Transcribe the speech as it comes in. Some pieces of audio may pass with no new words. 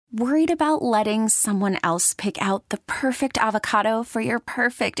Worried about letting someone else pick out the perfect avocado for your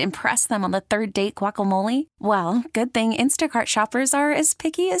perfect impress them on the third date guacamole? Well, good thing Instacart shoppers are as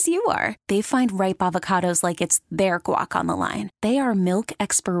picky as you are. They find ripe avocados like it's their guac on the line. They are milk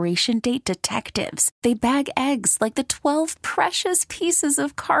expiration date detectives. They bag eggs like the 12 precious pieces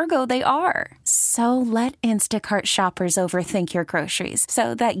of cargo they are. So let Instacart shoppers overthink your groceries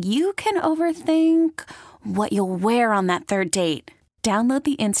so that you can overthink what you'll wear on that third date. Download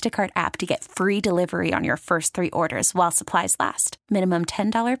the Instacart app to get free delivery on your first 3 orders while supplies last. Minimum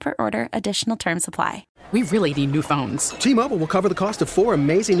 $10 per order. Additional terms apply. We really need new phones. T-Mobile will cover the cost of 4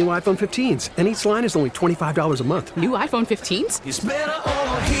 amazing new iPhone 15s, and each line is only $25 a month. New iPhone 15s? It's better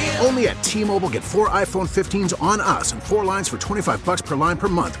over here. Only at T-Mobile, get 4 iPhone 15s on us and 4 lines for $25 per line per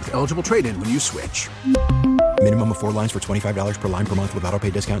month with eligible trade-in when you switch. Minimum of 4 lines for $25 per line per month with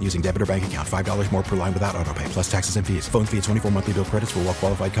autopay discount using debit or bank account. $5 more per line without autopay, plus taxes and fees. Phone fee at 24 monthly bill credits for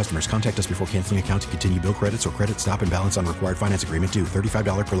well-qualified customers. Contact us before canceling account to continue bill credits or credit stop and balance on required finance agreement due.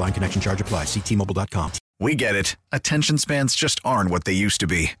 $35 per line connection charge applies. See T-Mobile.com. We get it. Attention spans just aren't what they used to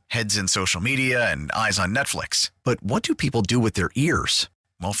be. Heads in social media and eyes on Netflix. But what do people do with their ears?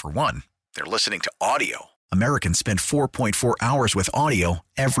 Well, for one, they're listening to audio. Americans spend 4.4 hours with audio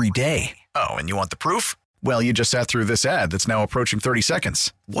every day. Oh, and you want the proof? Well, you just sat through this ad that's now approaching 30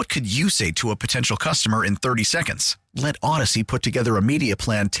 seconds. What could you say to a potential customer in 30 seconds? Let Odyssey put together a media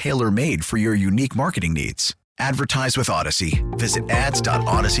plan tailor-made for your unique marketing needs. Advertise with Odyssey. Visit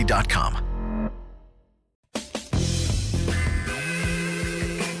ads.odyssey.com.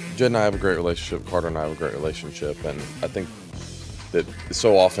 Jed and I have a great relationship. Carter and I have a great relationship. And I think that it's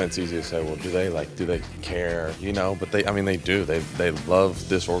so often it's easy to say, well, do they care? You know, but they do. They love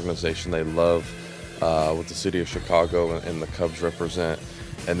this organization. They love what the city of Chicago and the Cubs represent,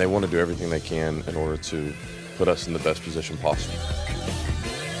 and they want to do everything they can in order to put us in the best position possible.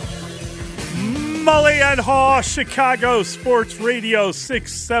 Mully and Haw, Chicago Sports Radio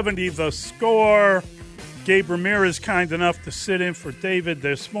 670 The Score. Gabe Ramirez kind enough to sit in for David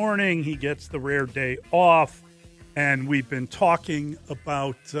this morning. He gets the rare day off, and we've been talking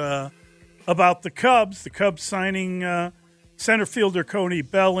about the Cubs. The Cubs signing center fielder Cody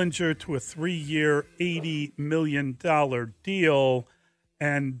Bellinger to a 3-year, $80 million deal.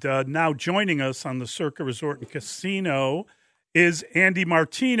 And now joining us on the Circa Resort and Casino is Andy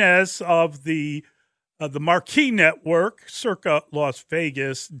Martinez of the Marquee Network,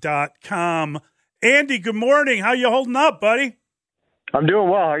 circalasvegas.com. Andy, good morning. How you holding up, buddy? I'm doing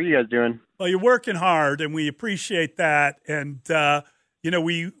well. How are you guys doing? Well, you're working hard, and we appreciate that. And,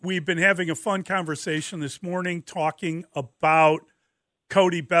 we've been having a fun conversation this morning talking about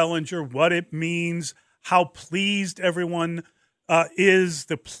Cody Bellinger, what it means, how pleased everyone is,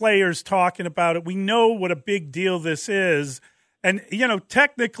 the players talking about it. We know what a big deal this is. And,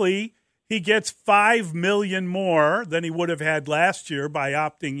 technically he gets $5 million more than he would have had last year by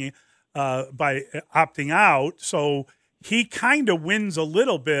opting out. So he kind of wins a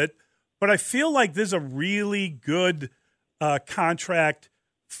little bit, but I feel like this is a really good contract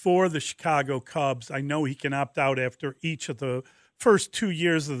for the Chicago Cubs. I know he can opt out after each of the first 2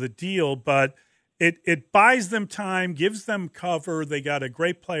 years of the deal, but it buys them time, gives them cover. They got a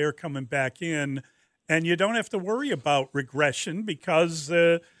great player coming back in, and you don't have to worry about regression because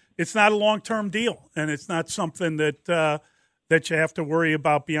it's not a long-term deal, and it's not something that you have to worry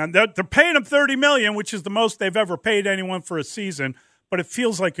about beyond. They're paying him $30 million, which is the most they've ever paid anyone for a season, but it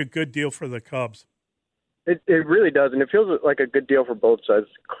feels like a good deal for the Cubs. It really does, and it feels like a good deal for both sides.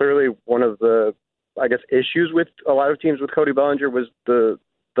 Clearly, one of the, issues with a lot of teams with Cody Bellinger was the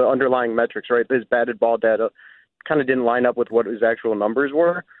underlying metrics, right? His batted ball data kind of didn't line up with what his actual numbers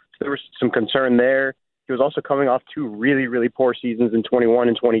were. So there was some concern there. He was also coming off 2 really, really poor seasons in 21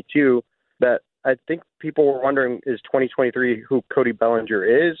 and 22 that I think people were wondering, is 2023 who Cody Bellinger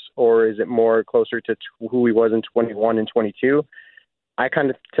is, or is it more closer to who he was in 21 and 22? I kind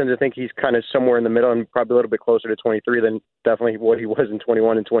of tend to think he's kind of somewhere in the middle and probably a little bit closer to 23 than definitely what he was in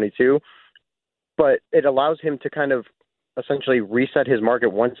 21 and 22. But it allows him to kind of essentially reset his market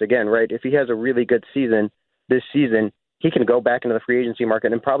once again, right? If he has a really good season this season, he can go back into the free agency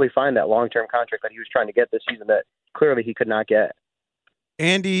market and probably find that long-term contract that he was trying to get this season that clearly he could not get.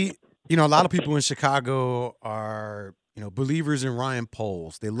 Andy, a lot of people in Chicago are, believers in Ryan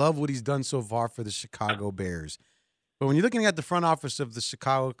Poles. They love what he's done so far for the Chicago Bears. But when you're looking at the front office of the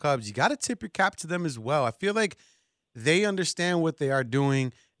Chicago Cubs, you got to tip your cap to them as well. I feel like they understand what they are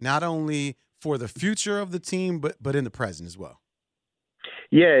doing, not only for the future of the team, but in the present as well.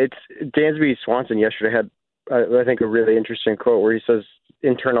 Yeah, it's Dansby Swanson yesterday had, I think, a really interesting quote where he says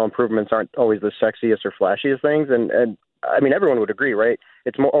internal improvements aren't always the sexiest or flashiest things. And I mean, everyone would agree, right?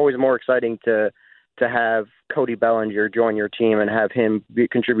 It's always more exciting to have Cody Bellinger join your team and have him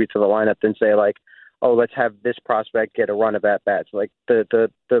contribute to the lineup than say, like, oh, let's have this prospect get a run of at-bats. Like, the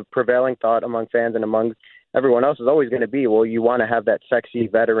prevailing thought among fans and among everyone else is always going to be, well, you want to have that sexy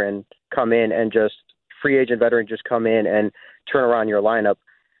veteran come in and just free agent veteran just come in and turn around your lineup.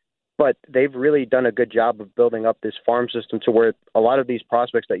 But they've really done a good job of building up this farm system to where a lot of these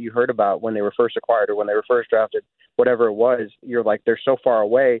prospects that you heard about when they were first acquired or when they were first drafted, whatever it was, you're like, they're so far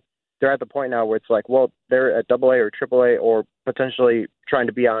away. They're at the point now where it's like, well, they're at AA or AAA or potentially trying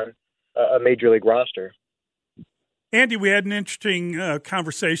to be on a major league roster. Andy, we had an interesting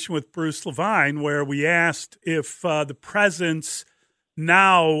conversation with Bruce Levine where we asked if the presence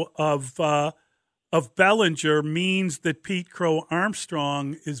now of Bellinger means that Pete Crow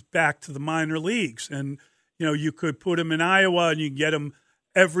Armstrong is back to the minor leagues. And, you know, you could put him in Iowa and you can get him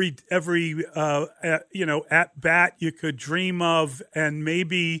every at bat you could dream of. And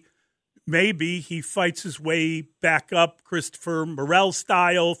maybe he fights his way back up Christopher Morel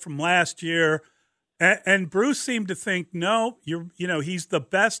style from last year. And Bruce seemed to think, no, he's the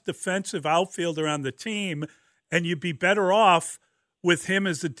best defensive outfielder on the team, and you'd be better off with him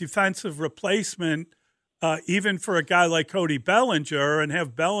as a defensive replacement, even for a guy like Cody Bellinger, and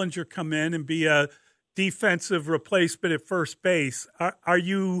have Bellinger come in and be a defensive replacement at first base. Are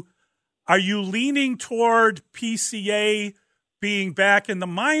you leaning toward PCA being back in the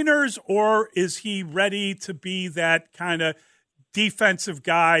minors, or is he ready to be that kind of defensive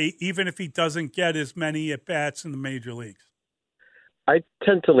guy, even if he doesn't get as many at-bats in the major leagues? I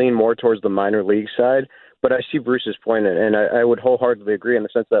tend to lean more towards the minor league side, but I see Bruce's point, and I would wholeheartedly agree in the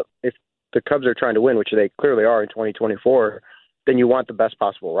sense that if the Cubs are trying to win, which they clearly are in 2024, then you want the best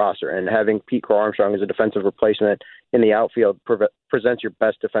possible roster. And having Pete Crow Armstrong as a defensive replacement in the outfield presents your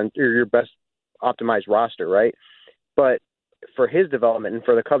best defense or your best optimized roster, right? But for his development and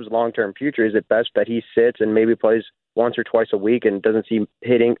for the Cubs' long-term future, is it best that he sits and maybe plays once or twice a week and doesn't see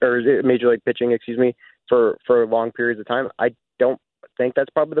hitting or major league pitching, for long periods of time? I don't think that's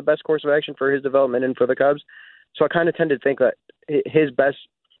probably the best course of action for his development and for the Cubs. So I kind of tend to think that his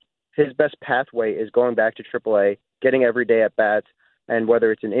best pathway is going back to AAA, getting every day at bats, and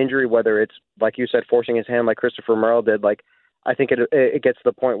whether it's an injury, whether it's, like you said, forcing his hand like Christopher Morel did, like I think it gets to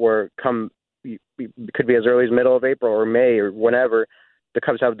the point where it could be as early as middle of April or May or whenever the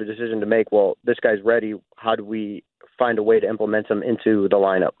Cubs have the decision to make, well, this guy's ready. How do we find a way to implement him into the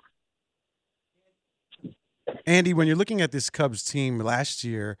lineup? Andy, when you're looking at this Cubs team last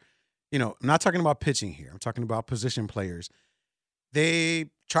year, I'm not talking about pitching here. I'm talking about position players.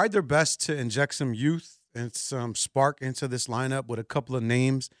 They tried their best to inject some youth and some spark into this lineup with a couple of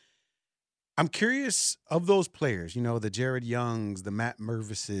names. I'm curious of those players, the Jared Youngs, the Matt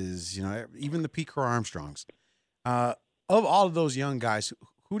Mervises, even the Pete Crow Armstrongs. Of all of those young guys,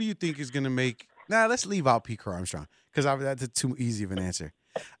 who do you think is going to make – let's leave out Pete Crow Armstrong because that's too easy of an answer.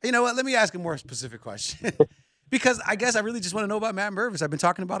 You know what? Let me ask a more specific question because I guess I really just want to know about Matt Mervis. I've been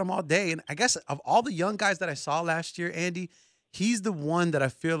talking about him all day, and I guess of all the young guys that I saw last year, Andy, he's the one that I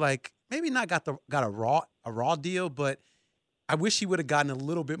feel like maybe not got a raw deal, but I wish he would have gotten a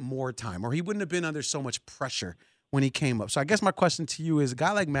little bit more time, or he wouldn't have been under so much pressure when he came up. So I guess my question to you is, a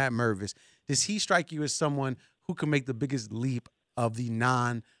guy like Matt Mervis, does he strike you as someone who can make the biggest leap of the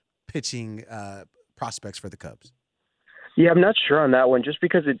non-pitching prospects for the Cubs? Yeah, I'm not sure on that one, just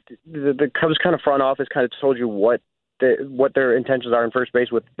because the Cubs kind of front office kind of told you what their intentions are in first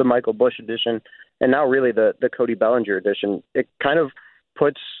base with the Michael Busch edition, and now really the Cody Bellinger edition. It kind of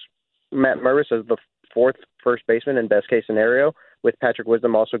puts Matt Mervis as the fourth first baseman in best case scenario, with Patrick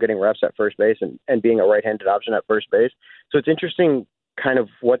Wisdom also getting reps at first base and being a right-handed option at first base. So it's interesting kind of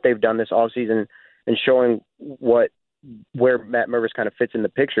what they've done this offseason and showing where Matt Mervis kind of fits in the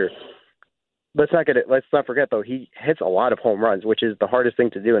picture. Let's not forget, though, he hits a lot of home runs, which is the hardest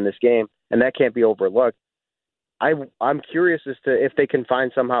thing to do in this game, and that can't be overlooked. I'm curious as to if they can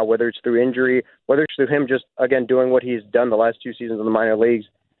find somehow, whether it's through injury, whether it's through him just, again, doing what he's done the last 2 seasons in the minor leagues,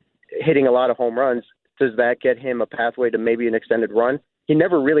 hitting a lot of home runs, does that get him a pathway to maybe an extended run? He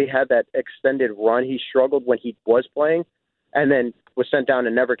never really had that extended run. He struggled when he was playing and then was sent down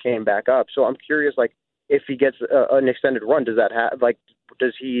and never came back up. So I'm curious, if he gets an extended run,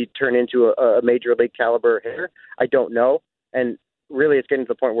 does he turn into a major league caliber hitter? I don't know. And really it's getting to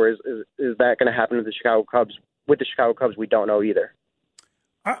the point where is that going to happen to the Chicago Cubs? With the Chicago Cubs, we don't know either.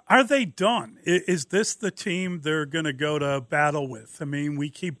 Are they done? Is this the team they're going to go to battle with? I mean, we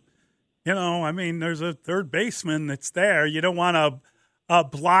keep, there's a third baseman that's there. You don't want to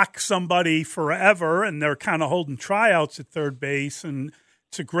block somebody forever, and they're kind of holding tryouts at third base, and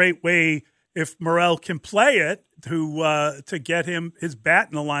it's a great way if Morel can play it to get him his bat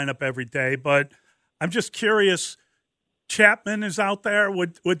in the lineup every day. But I'm just curious. Chapman is out there.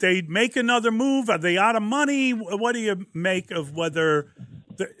 Would they make another move? Are they out of money? What do you make of whether?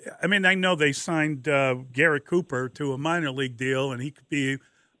 I know they signed Garrett Cooper to a minor league deal, and he could be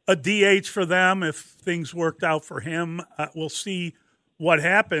a DH for them if things worked out for him. We'll see what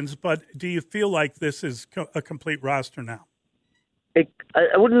happens. But do you feel like this is a complete roster now? I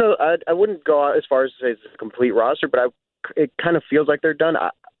wouldn't know. I wouldn't go out as far as to say it's a complete roster, but it kind of feels like they're done.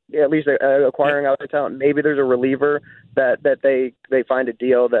 At least acquiring outside talent. Maybe there's a reliever that they find a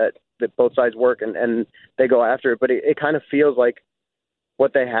deal that both sides work and they go after it. But it kind of feels like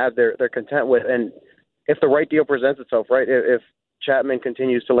what they have, they're content with. And if the right deal presents itself, right, if Chapman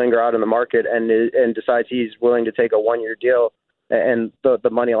continues to linger out in the market and decides he's willing to take a 1-year deal and the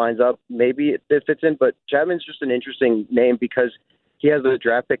money lines up, maybe it fits in. But Chapman's just an interesting name because he has the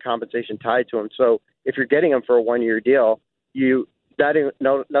draft pick compensation tied to him. So if you're getting him for a 1-year deal, you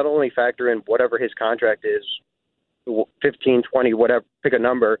not only factor in whatever his contract is, 15, 20, whatever, pick a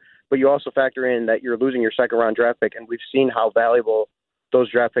number, but you also factor in that you're losing your second-round draft pick, and we've seen how valuable those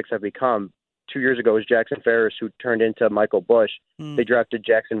draft picks have become. 2 years ago, it was Jackson Ferris who turned into Michael Bush. They drafted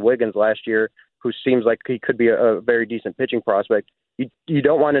Jackson Wiggins last year, who seems like he could be a very decent pitching prospect. You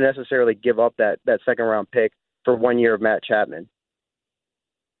don't want to necessarily give up that second-round pick for 1 year of Matt Chapman.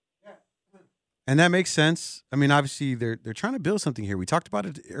 And that makes sense. Obviously, they're trying to build something here. We talked about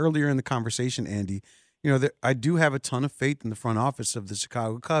it earlier in the conversation, Andy. I do have a ton of faith in the front office of the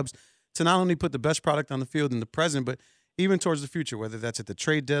Chicago Cubs to not only put the best product on the field in the present, but even towards the future, whether that's at the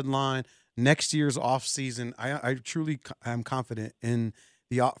trade deadline, next year's offseason. I truly am confident in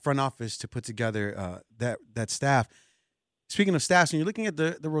the front office to put together that staff. Speaking of staffs, when you're looking at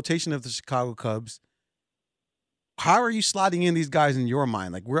the rotation of the Chicago Cubs, how are you slotting in these guys in your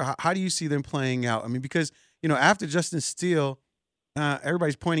mind? Like, how do you see them playing out? Because, after Justin Steele,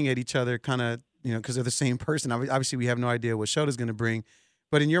 everybody's pointing at each other kind of, because they're the same person. Obviously, we have no idea what Shota's going to bring.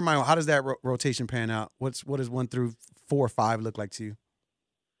 But in your mind, how does that rotation pan out? What does 1 through 4 or 5 look like to you?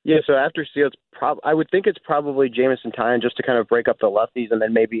 Yeah, so after Steele, I would think it's probably Jamison Tynan just to kind of break up the lefties, and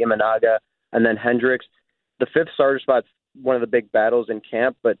then maybe Imanaga, and then Hendricks. The 5th starter spot's one of the big battles in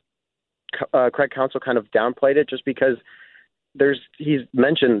camp, but Craig Counsell kind of downplayed it just because he's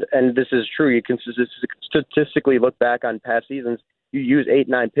mentioned, and this is true, you can statistically look back on past seasons, you use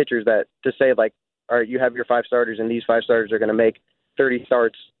 8-9 pitchers to say, like, all right, you have your 5 starters, and these 5 starters are going to make 30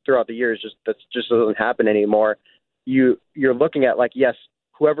 starts throughout the year. That just doesn't happen anymore. You're looking at, like, yes,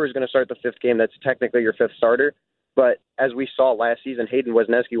 whoever is going to start the 5th game, that's technically your 5th starter. But as we saw last season, Hayden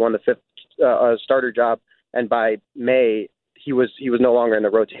Wesneski won the 5th starter job, and by May he was no longer in the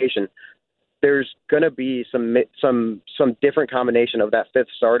rotation. There's going to be some different combination of that 5th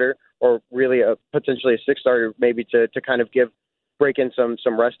starter, or really potentially a 6th starter, maybe to kind of break in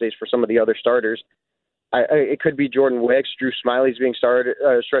some rest days for some of the other starters. It could be Jordan Wicks. Drew Smiley's being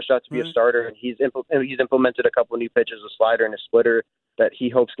stretched out to be a starter, and he's implemented a couple new pitches, a slider and a splitter, that he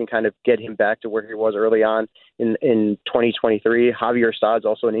hopes can kind of get him back to where he was early on in 2023. Javier Saad's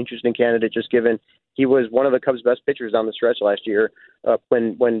also an interesting candidate, just given he was one of the Cubs' best pitchers down the stretch last year.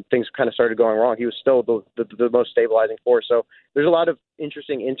 When things kind of started going wrong, he was still the most stabilizing force. So there's a lot of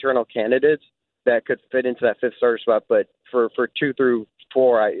interesting internal candidates that could fit into that 5th starter spot. But for 2 through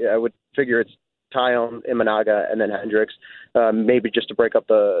 4, I would figure it's Tyone, Imanaga, and then Hendricks, maybe just to break up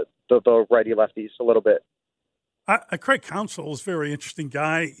the righty-lefties a little bit. Craig Counsell is a very interesting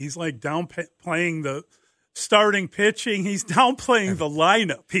guy. He's like downplaying the starting pitching. He's downplaying the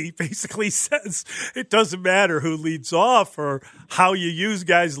lineup. He basically says it doesn't matter who leads off or how you use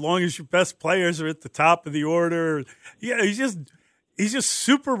guys as long as your best players are at the top of the order. Yeah, he's just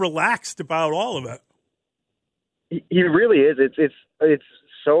super relaxed about all of it. He really is. It's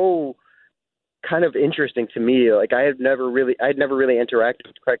so kind of interesting to me. Like, I'd never really interacted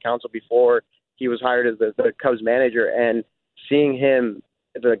with Craig Counsell before he was hired as the Cubs manager, and seeing him,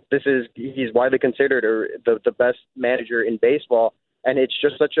 he's widely considered the best manager in baseball, and it's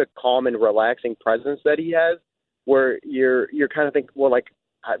just such a calm and relaxing presence that he has, where you're kind of thinking, well, like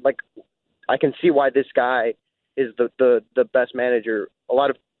I can see why this guy is the best manager. A lot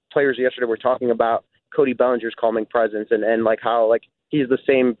of players yesterday were talking about Cody Bellinger's calming presence, and like how like he's the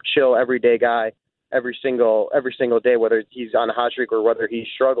same chill everyday guy every single day, whether he's on a hot streak or whether he's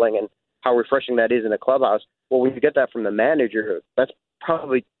struggling, and how refreshing that is in a clubhouse. Well, when you get that from the manager, that's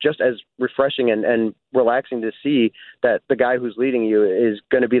probably just as refreshing and relaxing to see that the guy who's leading you is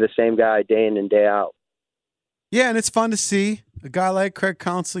going to be the same guy day in and day out. Yeah, and it's fun to see a guy like Craig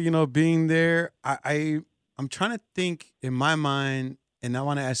Counsell, being there. I'm trying to think in my mind and I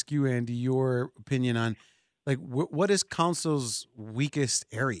want to ask you, Andy, your opinion on like what is Counsell's weakest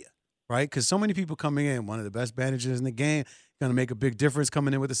area, right? Because so many people coming in, one of the best managers in the game, going to make a big difference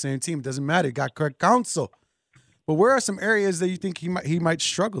coming in with the same team. It doesn't matter. You got correct counsel. But where are some areas that you think he might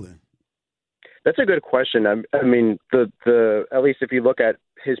struggle in? That's a good question. I mean, the at least if you look at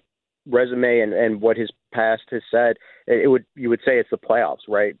his resume and what his past has said, you would say it's the playoffs,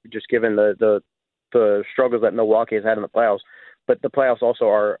 right? Just given the struggles that Milwaukee has had in the playoffs. But the playoffs also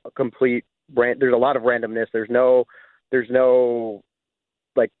are a complete there's a lot of randomness. There's no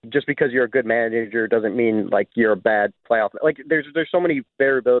like, just because you're a good manager doesn't mean like you're a bad playoff. Like there's so many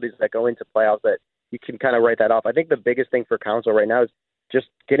variabilities that go into playoffs that you can kind of write that off. I think the biggest thing for Counsell right now is just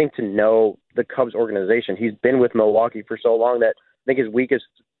getting to know the Cubs organization. He's been with Milwaukee for so long that I think his weakest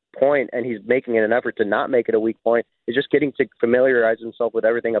point, and he's making it an effort to not make it a weak point, is just getting to familiarize himself with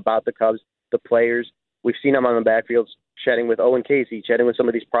everything about the Cubs, the players. We've seen him on the backfields chatting with Owen Casey, chatting with some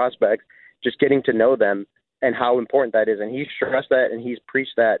of these prospects, just getting to know them and how important that is. And he's stressed that, and he's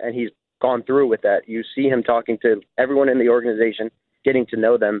preached that, and he's gone through with that. You see him talking to everyone in the organization, getting to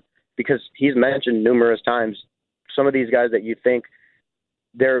know them, because he's mentioned numerous times some of these guys that you think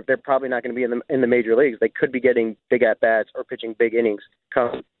they're probably not going to be in the major leagues. They could be getting big at-bats or pitching big innings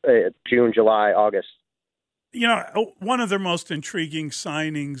come June, July, August. You know, one of their most intriguing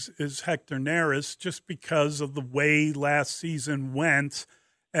signings is Hector Neris, just because of the way last season went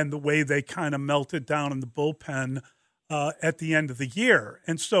and the way they kind of melted down in the bullpen at the end of the year.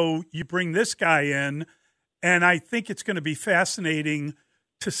 And so you bring this guy in, and I think it's going to be fascinating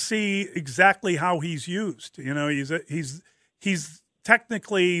to see exactly how he's used. You know, he's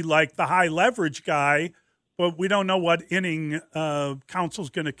technically like the high leverage guy, but we don't know what inning Counsell's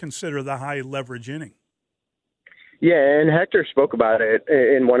going to consider the high leverage inning. Yeah, and Hector spoke about it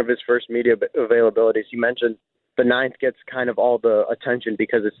in one of his first media availabilities. He mentioned the ninth gets kind of all the attention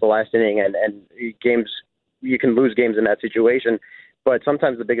because it's the last inning, and games, you can lose games in that situation, but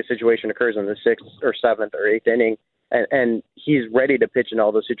sometimes the biggest situation occurs in the sixth or seventh or eighth inning, and he's ready to pitch in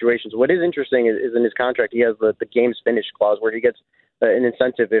all those situations. What is interesting is in his contract, he has the games finished clause where he gets an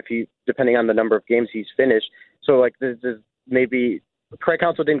incentive if depending on the number of games he's finished. So like this maybe Craig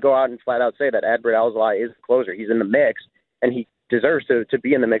Counsell didn't go out and flat out say that Adbert Alzolay is the closer. He's in the mix, and he deserves to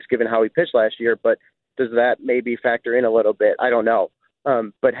be in the mix given how he pitched last year. But does that maybe factor in a little bit? I don't know.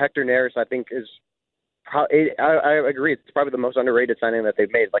 But Hector Neris, I think, I agree. It's probably the most underrated signing that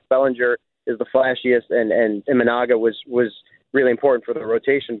they've made. Like Bellinger is the flashiest, and Imanaga was really important for the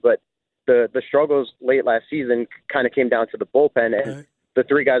rotation. But the struggles late last season kind of came down to the bullpen, and the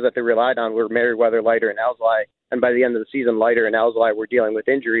three guys that they relied on were Merriweather, Leiter, and Alzolay. And by the end of the season, Leiter and Alzolay were dealing with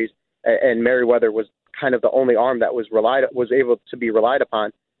injuries, and Merriweather was kind of the only arm that was able to be relied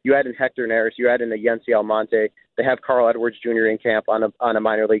upon. You add in Hector Neris, you add in the Yency Almonte. They have Carl Edwards Jr. in camp on a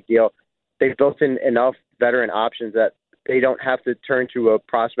minor league deal. They've built in enough veteran options that they don't have to turn to a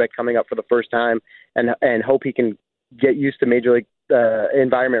prospect coming up for the first time and hope he can get used to major league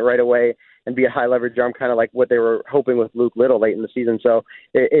environment right away and be a high leverage arm, kind of like what they were hoping with Luke Little late in the season. So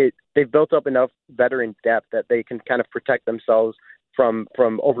they've built up enough veteran depth that they can kind of protect themselves from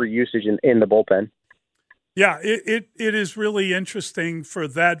overusage in the bullpen. Yeah, it is really interesting for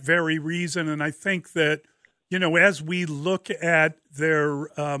that very reason. And I think that, you know, as we look at their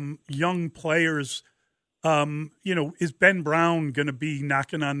young players, you know, is Ben Brown going to be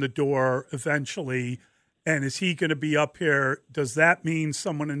knocking on the door eventually? And is he going to be up here? Does that mean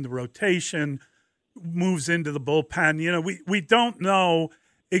someone in the rotation moves into the bullpen? You know, we don't know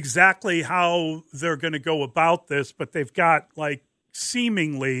exactly how they're going to go about this, but they've got like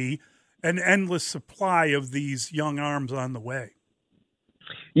seemingly an endless supply of these young arms on the way.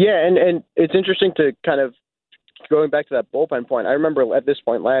 Yeah, and it's interesting to kind of going back to that bullpen point. I remember at this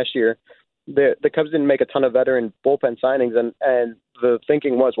point last year, the Cubs didn't make a ton of veteran bullpen signings, and the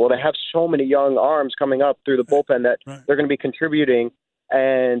thinking was, well, they have so many young arms coming up through the bullpen that they're going to be contributing,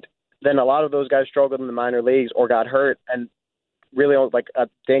 and then a lot of those guys struggled in the minor leagues or got hurt, and really like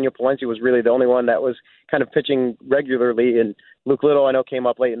Daniel Palencia was really the only one that was kind of pitching regularly, and Luke Little I know came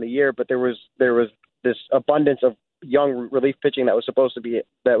up late in the year, but there was this abundance of young relief pitching that was supposed to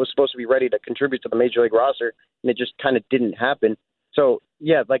be ready to contribute to the major league roster, and it just kind of didn't happen. So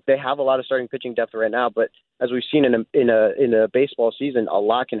yeah, like they have a lot of starting pitching depth right now, but as we've seen in a baseball season, a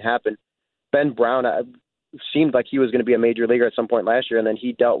lot can happen. Ben Brown seemed like he was going to be a major leaguer at some point last year, and then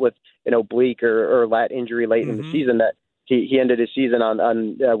he dealt with an oblique or lat injury late in the season that he ended his season on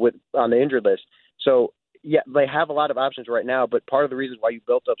the injured list. So yeah, they have a lot of options right now, but part of the reason why you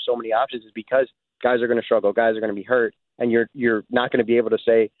built up so many options is because guys are going to struggle, guys are going to be hurt, and you're not going to be able to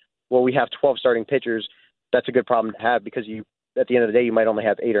say, well, we have 12 starting pitchers. That's a good problem to have because you at the end of the day, you might only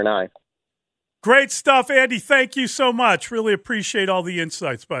have 8 or 9. Great stuff, Andy. Thank you so much. Really appreciate all the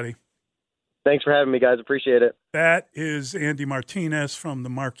insights, buddy. Thanks for having me, guys. Appreciate it. That is Andy Martinez from the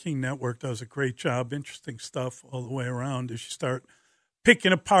Marquee Network. Does a great job. Interesting stuff all the way around as you start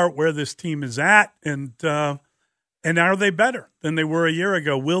picking apart where this team is at and are they better than they were a year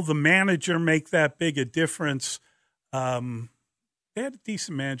ago? Will the manager make that big a difference? They had a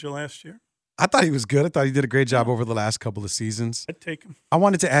decent manager last year. I thought he was good. I thought he did a great job over the last couple of seasons. I'd take him. I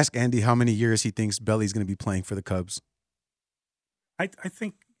wanted to ask Andy how many years he thinks Belly's going to be playing for the Cubs. I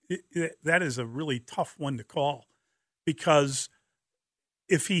think that is a really tough one to call because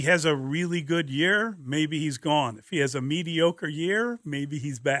if he has a really good year, maybe he's gone. If he has a mediocre year, maybe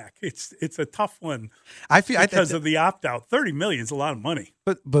he's back. It's a tough one. Because of the opt-out. $30 million is a lot of money.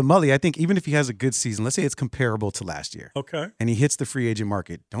 But Mully, I think even if he has a good season, let's say it's comparable to last year. Okay. And he hits the free agent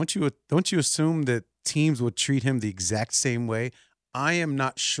market. Don't you assume that teams would treat him the exact same way? I am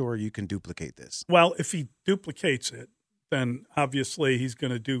not sure you can duplicate this. Well, if he duplicates it, then obviously he's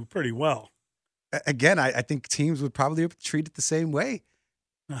going to do pretty well. Again, I think teams would probably treat it the same way.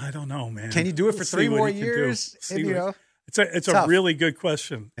 I don't know, man. Can you do it for 3 more years? It's a really good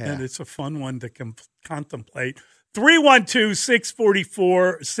question, and it's a fun one to contemplate.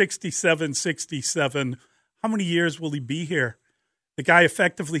 312-644-6767. How many years will he be here? The guy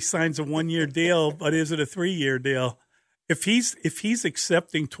effectively signs a 1-year deal, but is it a 3-year deal? If he's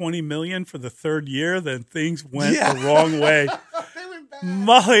accepting $20 million for the 3rd year, then things went the wrong way.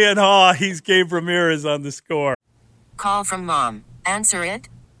 Mully and Haw, he's Gabe Ramirez on The Score. Call from mom. Answer it.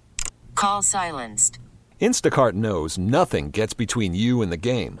 Call silenced. Instacart knows nothing gets between you and the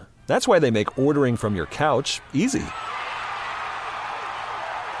game. That's why they make ordering from your couch easy.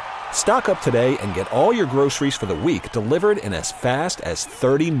 Stock up today and get all your groceries for the week delivered in as fast as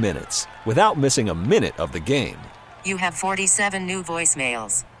 30 minutes without missing a minute of the game. You have 47 new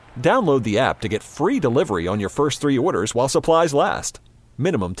voicemails. Download the app to get free delivery on your first 3 orders while supplies last.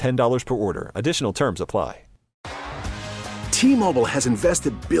 Minimum $10 per order. Additional terms apply. T-Mobile has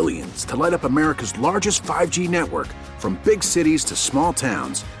invested billions to light up America's largest 5G network, from big cities to small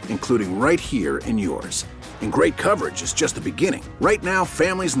towns, including right here in yours. And great coverage is just the beginning. Right now,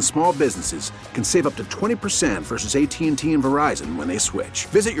 families and small businesses can save up to 20% versus AT&T and Verizon when they switch.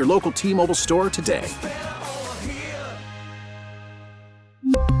 Visit your local T-Mobile store today.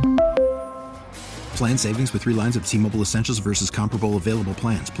 Plan savings with 3 lines of T-Mobile Essentials versus comparable available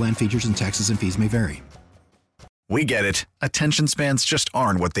plans. Plan features and taxes and fees may vary. We get it. Attention spans just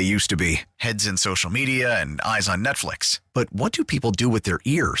aren't what they used to be. Heads in social media and eyes on Netflix. But what do people do with their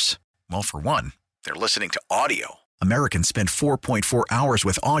ears? Well, for one, they're listening to audio. Americans spend 4.4 hours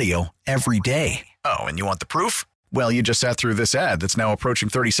with audio every day. Oh, and you want the proof? Well, you just sat through this ad that's now approaching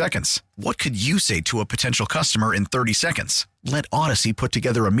 30 seconds. What could you say to a potential customer in 30 seconds? Let Odyssey put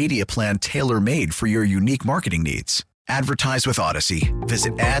together a media plan tailor-made for your unique marketing needs. Advertise with Odyssey.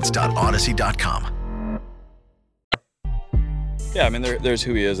 Visit ads.odyssey.com. Yeah, I mean, there's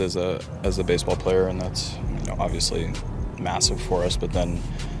who he is as a baseball player, and that's obviously massive for us. But then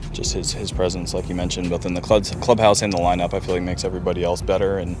just his presence, like you mentioned, both in the clubhouse and the lineup, I feel like makes everybody else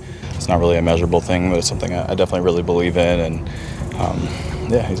better. And it's not really a measurable thing, but it's something I definitely really believe in. And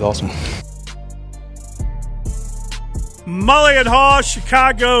yeah, he's awesome. Mully and Haw,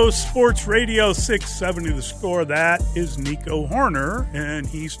 Chicago Sports Radio 670 The Score. That is Nico Horner, and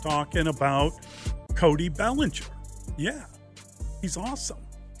he's talking about Cody Bellinger. Yeah. He's awesome.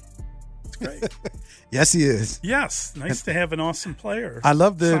 It's great. Yes, he is. Yes. Nice to have an awesome player I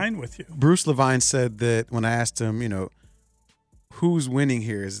love that sign with you. Bruce Levine said that when I asked him, who's winning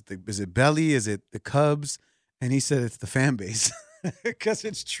here? Is it Belly? Is it the Cubs? And he said it's the fan base. Because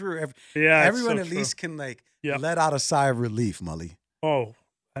it's true. Everyone at least can let out a sigh of relief, Mully. Oh,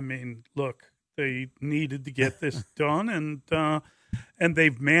 I mean, look, they needed to get this done, and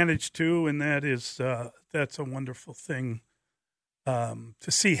they've managed to, and that's a wonderful thing to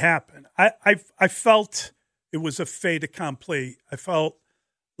see happen. I felt it was a fait accompli. I felt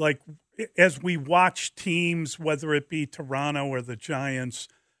like as we watch teams, whether it be Toronto or the Giants,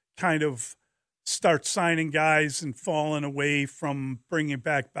 kind of start signing guys and falling away from bringing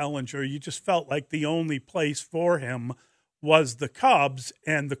back Bellinger, you just felt like the only place for him was the Cubs,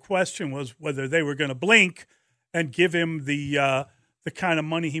 and the question was whether they were going to blink and give him the kind of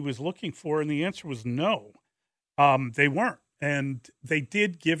money he was looking for, and the answer was no. They weren't. And they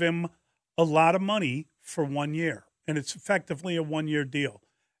did give him a lot of money for 1 year, and it's effectively a 1-year deal.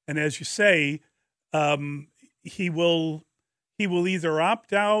 And as you say, he will either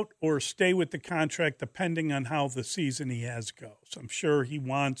opt out or stay with the contract depending on how the season he has goes. I'm sure he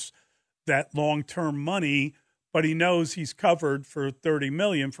wants that long-term money, but he knows he's covered for $30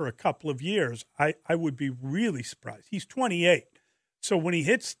 million for a couple of years. I would be really surprised. He's 28. So when he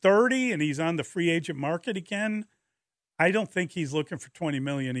hits 30 and he's on the free agent market again, I don't think he's looking for $20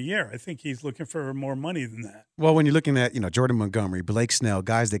 million a year. I think he's looking for more money than that. Well, when you're looking at, Jordan Montgomery, Blake Snell,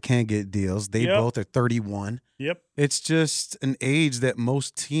 guys that can't get deals, they both are 31. Yep. It's just an age that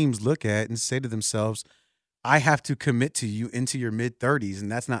most teams look at and say to themselves, I have to commit to you into your mid-30s,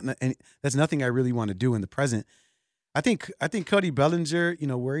 and that's nothing I really want to do in the present. I think Cody Bellinger,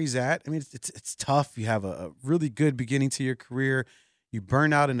 where he's at, I mean, it's tough. You have a really good beginning to your career. You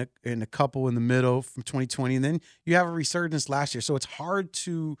burn out in a couple in the middle from 2020, and then you have a resurgence last year. So it's hard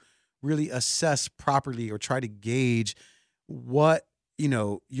to really assess properly or try to gauge what,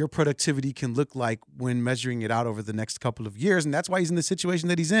 your productivity can look like when measuring it out over the next couple of years. And that's why he's in the situation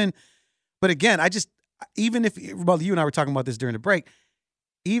that he's in. But again, even if, well, you and I were talking about this during the break,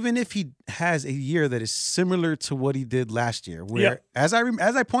 even if he has a year that is similar to what he did last year, where, as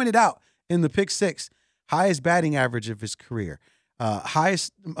I pointed out in the pick six, highest batting average of his career,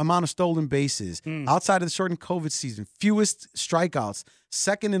 highest amount of stolen bases, outside of the shortened COVID season, fewest strikeouts,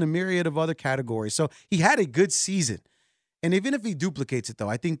 second in a myriad of other categories. So he had a good season. And even if he duplicates it, though,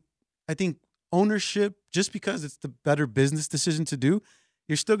 I think ownership, just because it's the better business decision to do,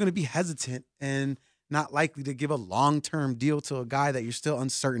 you're still going to be hesitant and not likely to give a long-term deal to a guy that you're still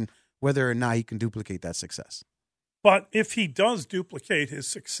uncertain whether or not he can duplicate that success. But if he does duplicate his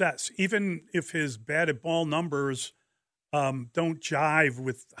success, even if his batted ball numbers don't jive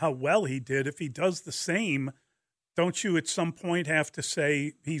with how well he did, if he does the same, don't you at some point have to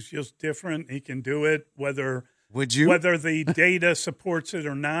say he's just different, he can do it, whether the data supports it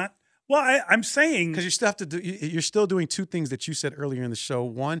or not? Well, I'm saying, because you still have to do. You're still doing two things that you said earlier in the show.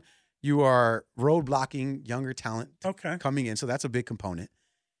 One, you are roadblocking younger talent coming in, so that's a big component.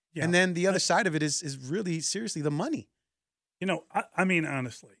 Yeah. And then the other side of it is really seriously the money. I mean,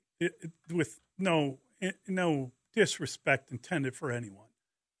 honestly, with no disrespect intended for anyone,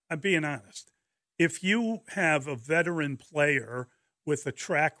 I'm being honest. If you have a veteran player with a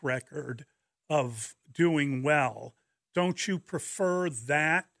track record of doing well, don't you prefer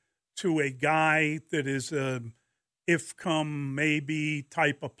that to a guy that is a if come maybe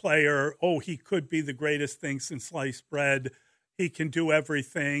type of player? Oh, he could be the greatest thing since sliced bread. He can do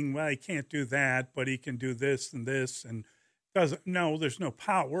everything. Well, he can't do that, but he can do this and this. And there's no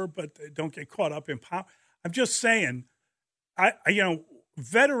power, but don't get caught up in power. I'm just saying,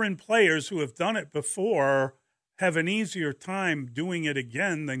 veteran players who have done it before have an easier time doing it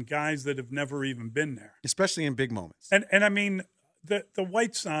again than guys that have never even been there, especially in big moments. And I mean, the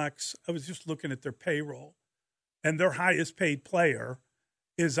White Sox, I was just looking at their payroll, and their highest paid player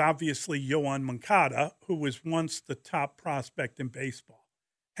is obviously Yoan Moncada, who was once the top prospect in baseball.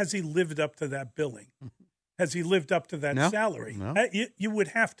 Has he lived up to that billing? Has he lived up to that salary? No. You would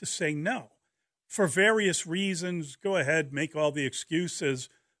have to say no. For various reasons, go ahead, make all the excuses,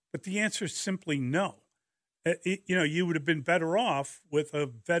 but the answer is simply no. You would have been better off with a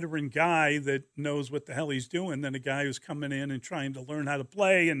veteran guy that knows what the hell he's doing than a guy who's coming in and trying to learn how to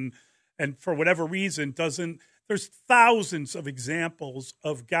play and for whatever reason doesn't. There's thousands of examples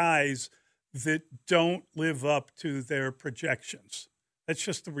of guys that don't live up to their projections. That's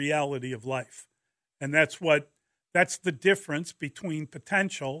just the reality of life. And that's the difference between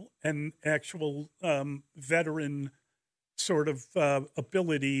potential and actual veteran sort of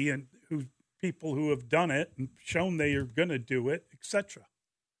ability and people who have done it and shown they are going to do it, etc.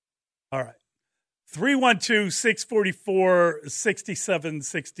 All right.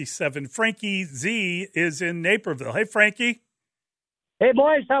 312-644-6767. Frankie Z is in Naperville. Hey, Frankie. Hey,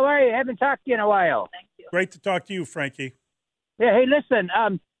 boys. How are you? Haven't talked to you in a while. Thank you. Great to talk to you, Frankie. Yeah. Hey, listen,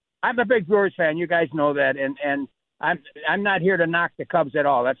 I'm a big Brewers fan. You guys know that. And I'm not here to knock the Cubs at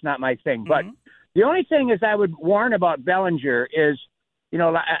all. That's not my thing. But the only thing is I would warn about Bellinger is,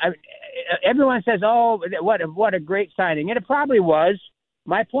 everyone says, oh, what a great signing. And it probably was.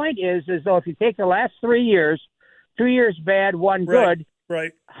 My point is though, if you take the last 3 years, 2 years bad, one good,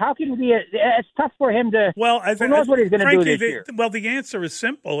 right? How can he be? It's tough for him to. Well, who knows what he's going to do this year? Well, the answer is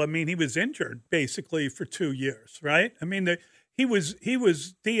simple. I mean, he was injured basically for 2 years, right? I mean, he was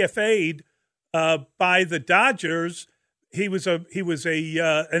DFA'd by the Dodgers. He was an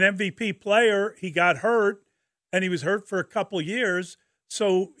MVP player. He got hurt, and he was hurt for a couple years.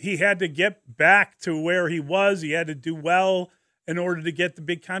 So he had to get back to where he was. He had to do well in order to get the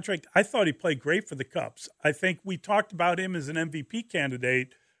big contract. I thought he played great for the Cubs. I think we talked about him as an MVP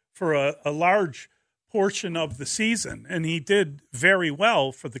candidate for a large portion of the season, and he did very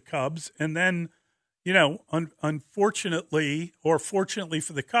well for the Cubs. And then, unfortunately or fortunately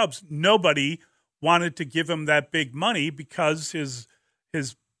for the Cubs, nobody wanted to give him that big money because his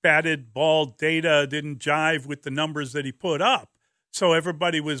batted ball data didn't jive with the numbers that he put up. So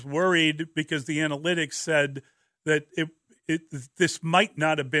everybody was worried because the analytics said that this might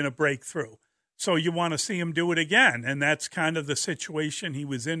not have been a breakthrough. So you want to see him do it again. And that's kind of the situation he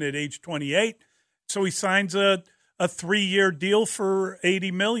was in at age 28. So he signs a 3-year deal for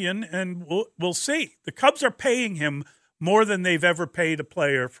 $80 million, and we'll see. The Cubs are paying him more than they've ever paid a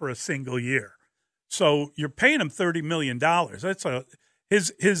player for a single year. So you're paying him $30 million. That's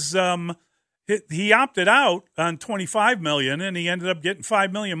he opted out on $25 million, and he ended up getting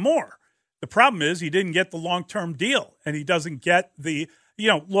 $5 million more. The problem is he didn't get the long-term deal, and he doesn't get the,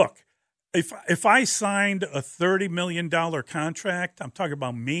 look, if I signed a $30 million contract, I'm talking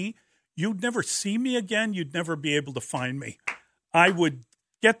about me, you'd never see me again. You'd never be able to find me. I would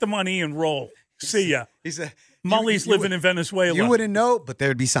get the money and roll. See ya. Mully's living in Venezuela. You wouldn't know, but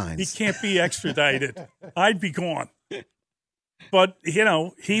there'd be signs. He can't be extradited. I'd be gone. But,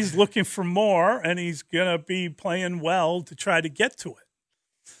 he's looking for more, and he's going to be playing well to try to get to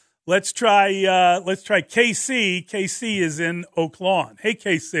it. Let's try KC. KC is in Oak Lawn. Hey,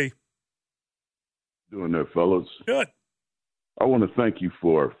 KC. Doing there, fellas. Good. I want to thank you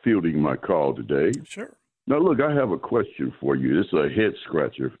for fielding my call today. Sure. Now, look, I have a question for you. This is a head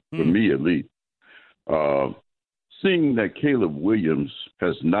scratcher, for me at least. Seeing that Caleb Williams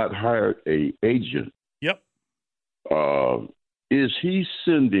has not hired an agent, yep. Is he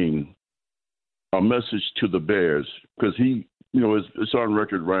sending a message to the Bears? Because it's on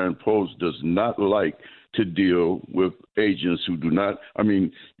record, Ryan Post does not like to deal with agents who do not,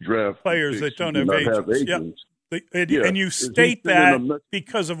 draft players that don't have agents. Yep. Yeah. And you state that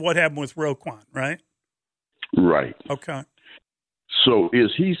because of what happened with Roquan, right? Right. Okay. So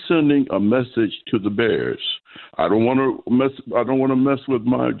is he sending a message to the Bears? I don't want to mess with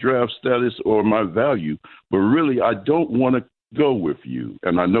my draft status or my value, but really I don't want to go with you.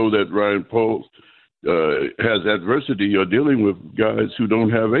 And I know that Ryan Post has adversity or dealing with guys who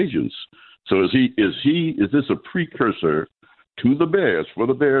don't have agents. So is this a precursor to the Bears for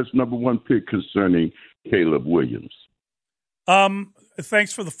the Bears' number 1 pick concerning Caleb Williams?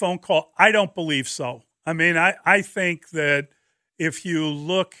 Thanks for the phone call. I don't believe so. I think that if you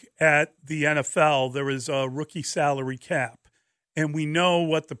look at the NFL, there is a rookie salary cap, and we know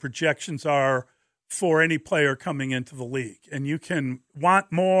what the projections are for any player coming into the league. And you can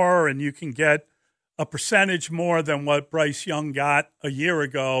want more, and you can get a percentage more than what Bryce Young got a year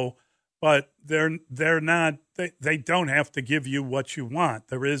ago, but they're not. They don't have to give you what you want.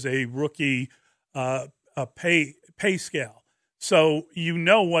 There is a rookie pay scale. So you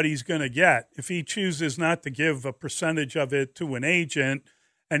know what he's going to get. If he chooses not to give a percentage of it to an agent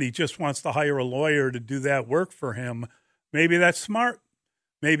and he just wants to hire a lawyer to do that work for him, maybe that's smart.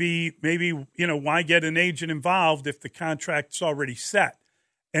 Maybe why get an agent involved if the contract's already set?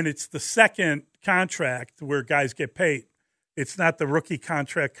 And it's the second contract where guys get paid. It's not the rookie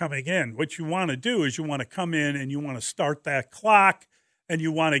contract coming in. What you want to do is you want to come in and you want to start that clock and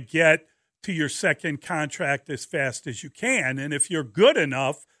you want to get to your second contract as fast as you can. And if you're good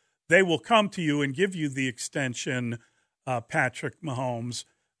enough, they will come to you and give you the extension, Patrick Mahomes,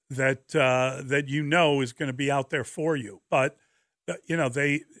 that is going to be out there for you. But,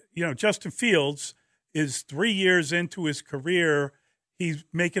 Justin Fields is 3 years into his career. He's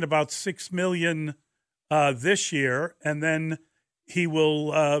making about $6 million this year, and then he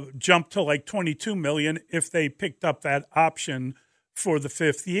will jump to like $22 million if they picked up that option for the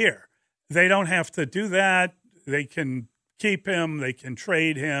 5th year. They don't have to do that. They can keep him. They can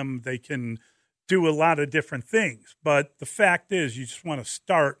trade him. They can do a lot of different things. But the fact is, you just want to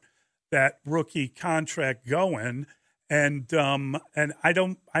start that rookie contract going. And I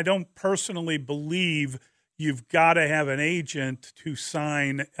don't personally believe you've got to have an agent to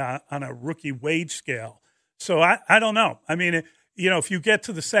sign on a rookie wage scale. So I don't know. If you get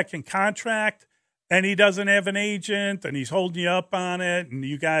to the second contract and he doesn't have an agent and he's holding you up on it, and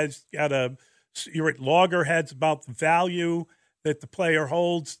you guys you're at loggerheads about the value that the player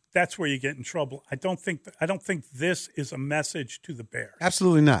holds, that's where you get in trouble. I don't think this is a message to the Bears.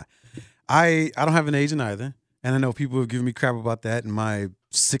 Absolutely not. I don't have an agent either, and I know people have given me crap about that in my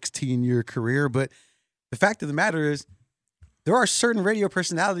 16-year career, but the fact of the matter is there are certain radio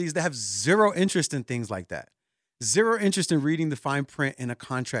personalities that have zero interest in things like that. Zero interest in reading the fine print in a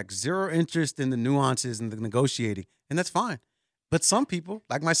contract, zero interest in the nuances and the negotiating, and that's fine. But some people,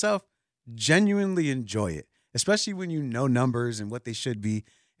 like myself, genuinely enjoy it, especially when you know numbers and what they should be.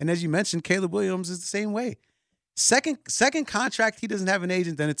 And as you mentioned, Caleb Williams is the same way. Second contract, he doesn't have an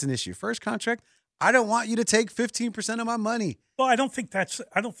agent, then it's an issue. First contract, I don't want you to take 15% of my money. Well, I don't think that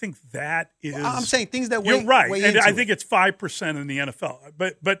is. Well, I'm saying things that you're right, weigh and into I think it's 5% in the NFL.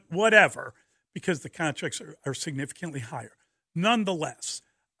 But whatever, because the contracts are significantly higher. Nonetheless,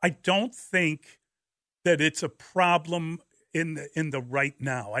 I don't think that it's a problem in the right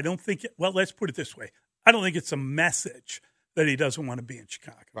now. I don't think. Well, let's put it this way: I don't think it's a message that he doesn't want to be in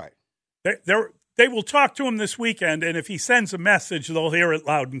Chicago. Right. They will talk to him this weekend, and if he sends a message, they'll hear it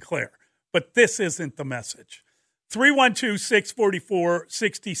loud and clear. But this isn't the message.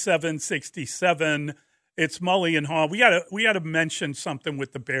 312-644-6767. It's Mully and Haw. We gotta mention something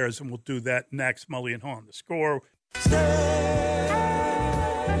with the Bears, and we'll do that next. Mully and Haw on The Score.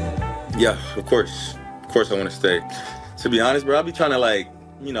 Yeah, of course. Of course I want to stay. To be honest, bro, I'll be trying to,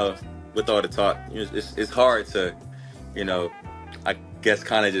 with all the talk, it's hard to, I guess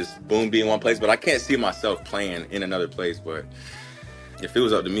kind of just boom, be in one place. But I can't see myself playing in another place. But if it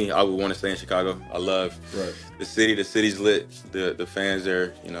was up to me, I would want to stay in Chicago. I love the city. The city's lit. The fans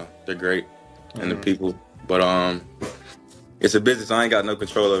there, they're great. And the people. But it's a business. I ain't got no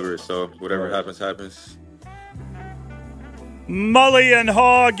control over it. So whatever happens, happens. Mully and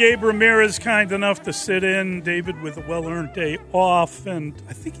Haw, Gabe Ramirez kind enough to sit in. David with a well-earned day off, and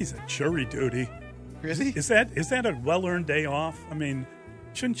I think he's at jury duty. Really? Is that a well-earned day off? I mean,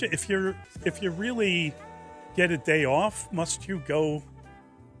 shouldn't you? If you really get a day off, must you go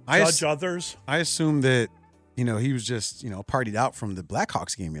judge others? I assume that he was just partied out from the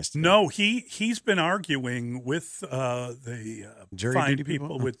Blackhawks game yesterday. No, he's been arguing with the jury fine duty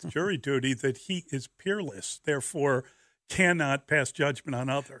people with jury duty that he is peerless, therefore cannot pass judgment on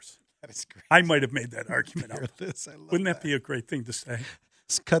others. That is great. I might have made that argument up. Wouldn't that be a great thing to say?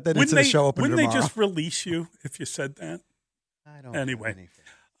 Let's cut that into the show opener Wouldn't tomorrow. they just release you if you said that? I don't Anyway,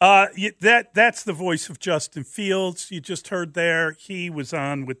 that's the voice of Justin Fields. You just heard there. He was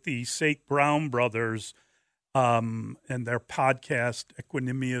on with the St. Brown brothers and their podcast,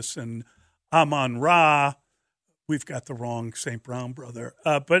 Equanimous and Amon-Ra. We've got the wrong St. Brown brother.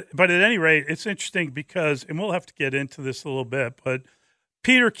 But at any rate, it's interesting because, and we'll have to get into this a little bit, but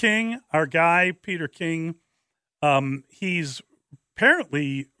Peter King, our guy, Peter King, he's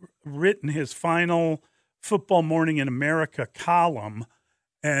apparently written his final Football Morning in America column.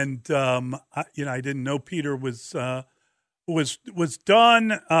 And, I didn't know Peter was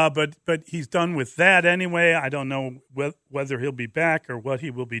done, but he's done with that anyway. I don't know whether he'll be back or what he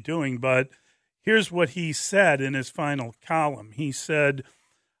will be doing, but here's what he said in his final column. He said,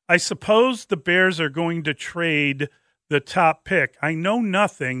 I suppose the Bears are going to trade the top pick. I know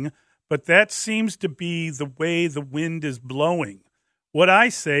nothing, but that seems to be the way the wind is blowing. What I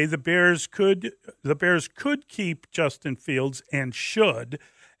say, the Bears could keep Justin Fields and should,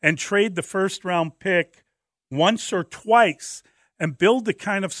 and trade the first-round pick once or twice and build the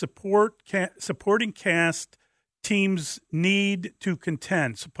kind of supporting cast teams need to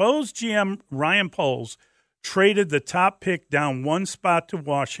contend. Suppose GM Ryan Poles traded the top pick down one spot to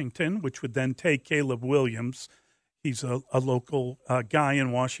Washington, which would then take Caleb Williams. He's a local guy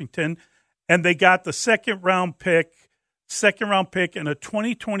in Washington. And they got the second round pick and a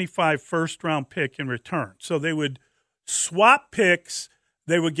 2025 first-round pick in return. So they would swap picks.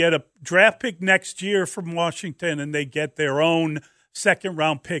 They would get a draft pick next year from Washington, and they get their own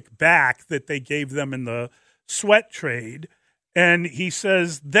second-round pick back that they gave them in the Sweat trade. And he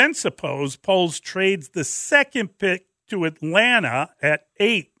says, then suppose Poles trades the second pick to Atlanta at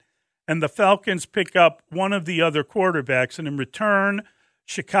 8, and the Falcons pick up one of the other quarterbacks. And in return,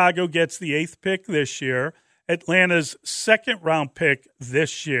 Chicago gets the 8th pick this year, Atlanta's second-round pick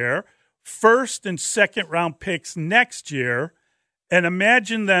this year, first and second-round picks next year, and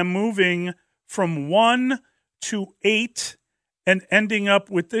imagine them moving from 1 to 8 and ending up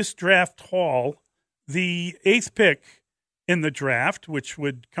with this draft haul, the 8th pick in the draft, which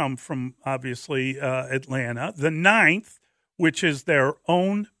would come from, obviously, Atlanta, the 9th, which is their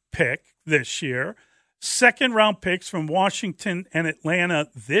own pick this year, second-round picks from Washington and Atlanta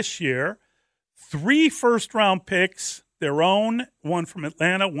this year, 3 first-round picks, their own, one from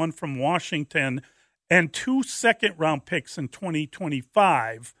Atlanta, one from Washington, and 2 second-round picks in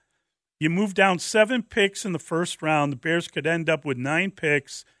 2025. You move down 7 picks in the first round. The Bears could end up with 9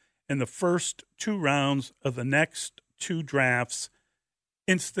 picks in the first 2 rounds of the next 2 drafts.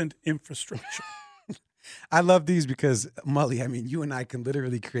 Instant infrastructure. I love these because, Mully, I mean, you and I can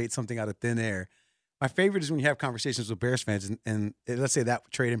literally create something out of thin air. My favorite is when you have conversations with Bears fans, and let's say that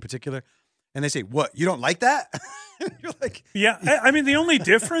trade in particular, and they say, what, you don't like that? You're like, yeah, I mean, the only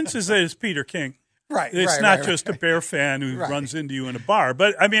difference is that it's Peter King. Right. It's not just a Bear fan who runs into you in a bar.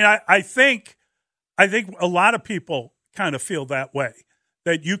 But, I mean, I think a lot of people kind of feel that way,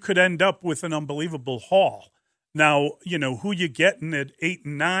 that you could end up with an unbelievable haul. Now, who you getting at 8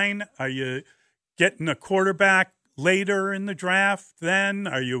 and 9? Are you getting a quarterback later in the draft then?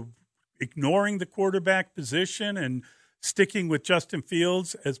 Are you ignoring the quarterback position and sticking with Justin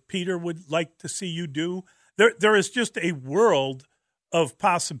Fields, as Peter would like to see you do? There is just a world of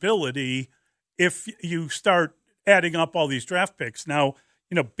possibility if you start adding up all these draft picks. Now,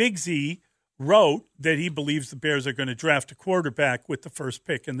 Big Z wrote that he believes the Bears are going to draft a quarterback with the first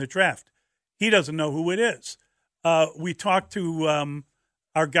pick in the draft. He doesn't know who it is. We talked to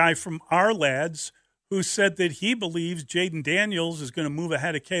our guy from Our Lads, who said that he believes Jaden Daniels is going to move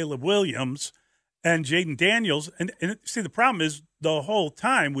ahead of Caleb Williams. And Jaden Daniels, and see, the problem is the whole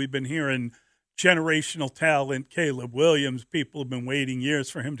time we've been hearing generational talent, Caleb Williams. People have been waiting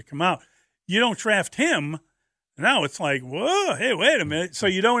years for him to come out. You don't draft him. Now it's like, whoa, hey, wait a minute. So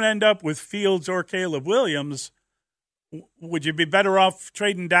you don't end up with Fields or Caleb Williams. Would you be better off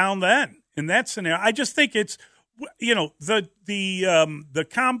trading down then in that scenario? I just think it's, the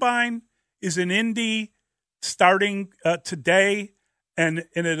combine is in Indy starting today, and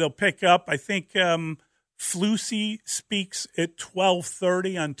it'll pick up. I think Flusy speaks at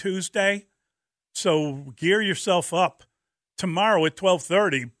 12:30 on Tuesday. So gear yourself up. Tomorrow at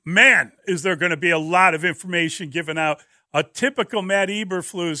 12:30, man, is there going to be a lot of information given out. A typical Matt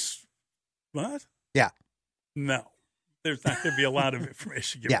Eberflus, what? Yeah. No, there's not going to be a lot of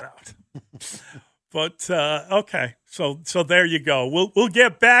information given out. But, okay, so there you go. We'll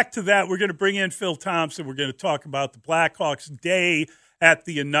get back to that. We're going to bring in Phil Thompson. We're going to talk about the Blackhawks day at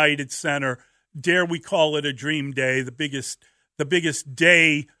the United Center. Dare we call it a dream day, the biggest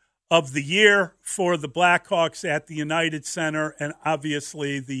day of the year for the Blackhawks at the United Center, and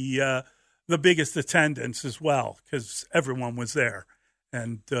obviously the biggest attendance as well, because everyone was there,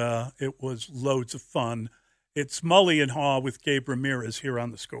 and it was loads of fun. It's Mully and Haw with Gabe Ramirez here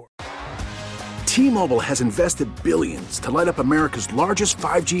on The Score. T-Mobile has invested billions to light up America's largest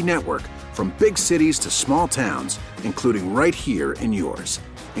 5G network, from big cities to small towns, including right here in yours.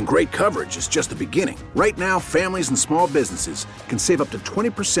 And great coverage is just the beginning. Right now, families and small businesses can save up to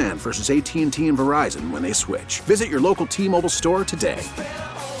 20% versus AT&T and Verizon when they switch. Visit your local T-Mobile store today.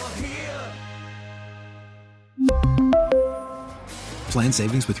 Plan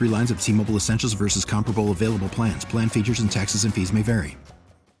savings with 3 lines of T-Mobile Essentials versus comparable available plans. Plan features and taxes and fees may vary.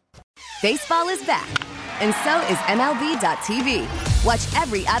 Baseball is back, and so is MLB.tv. Watch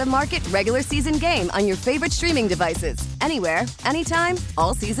every out-of-market regular season game on your favorite streaming devices, anywhere, anytime,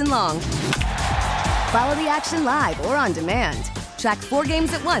 all season long. Follow the action live or on demand. Track 4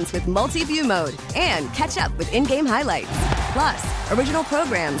 games at once with multi-view mode and catch up with in-game highlights. Plus, original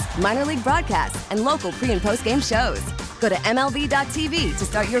programs, minor league broadcasts, and local pre- and post-game shows. Go to MLB.tv to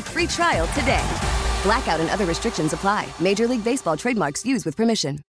start your free trial today. Blackout and other restrictions apply. Major League Baseball trademarks used with permission.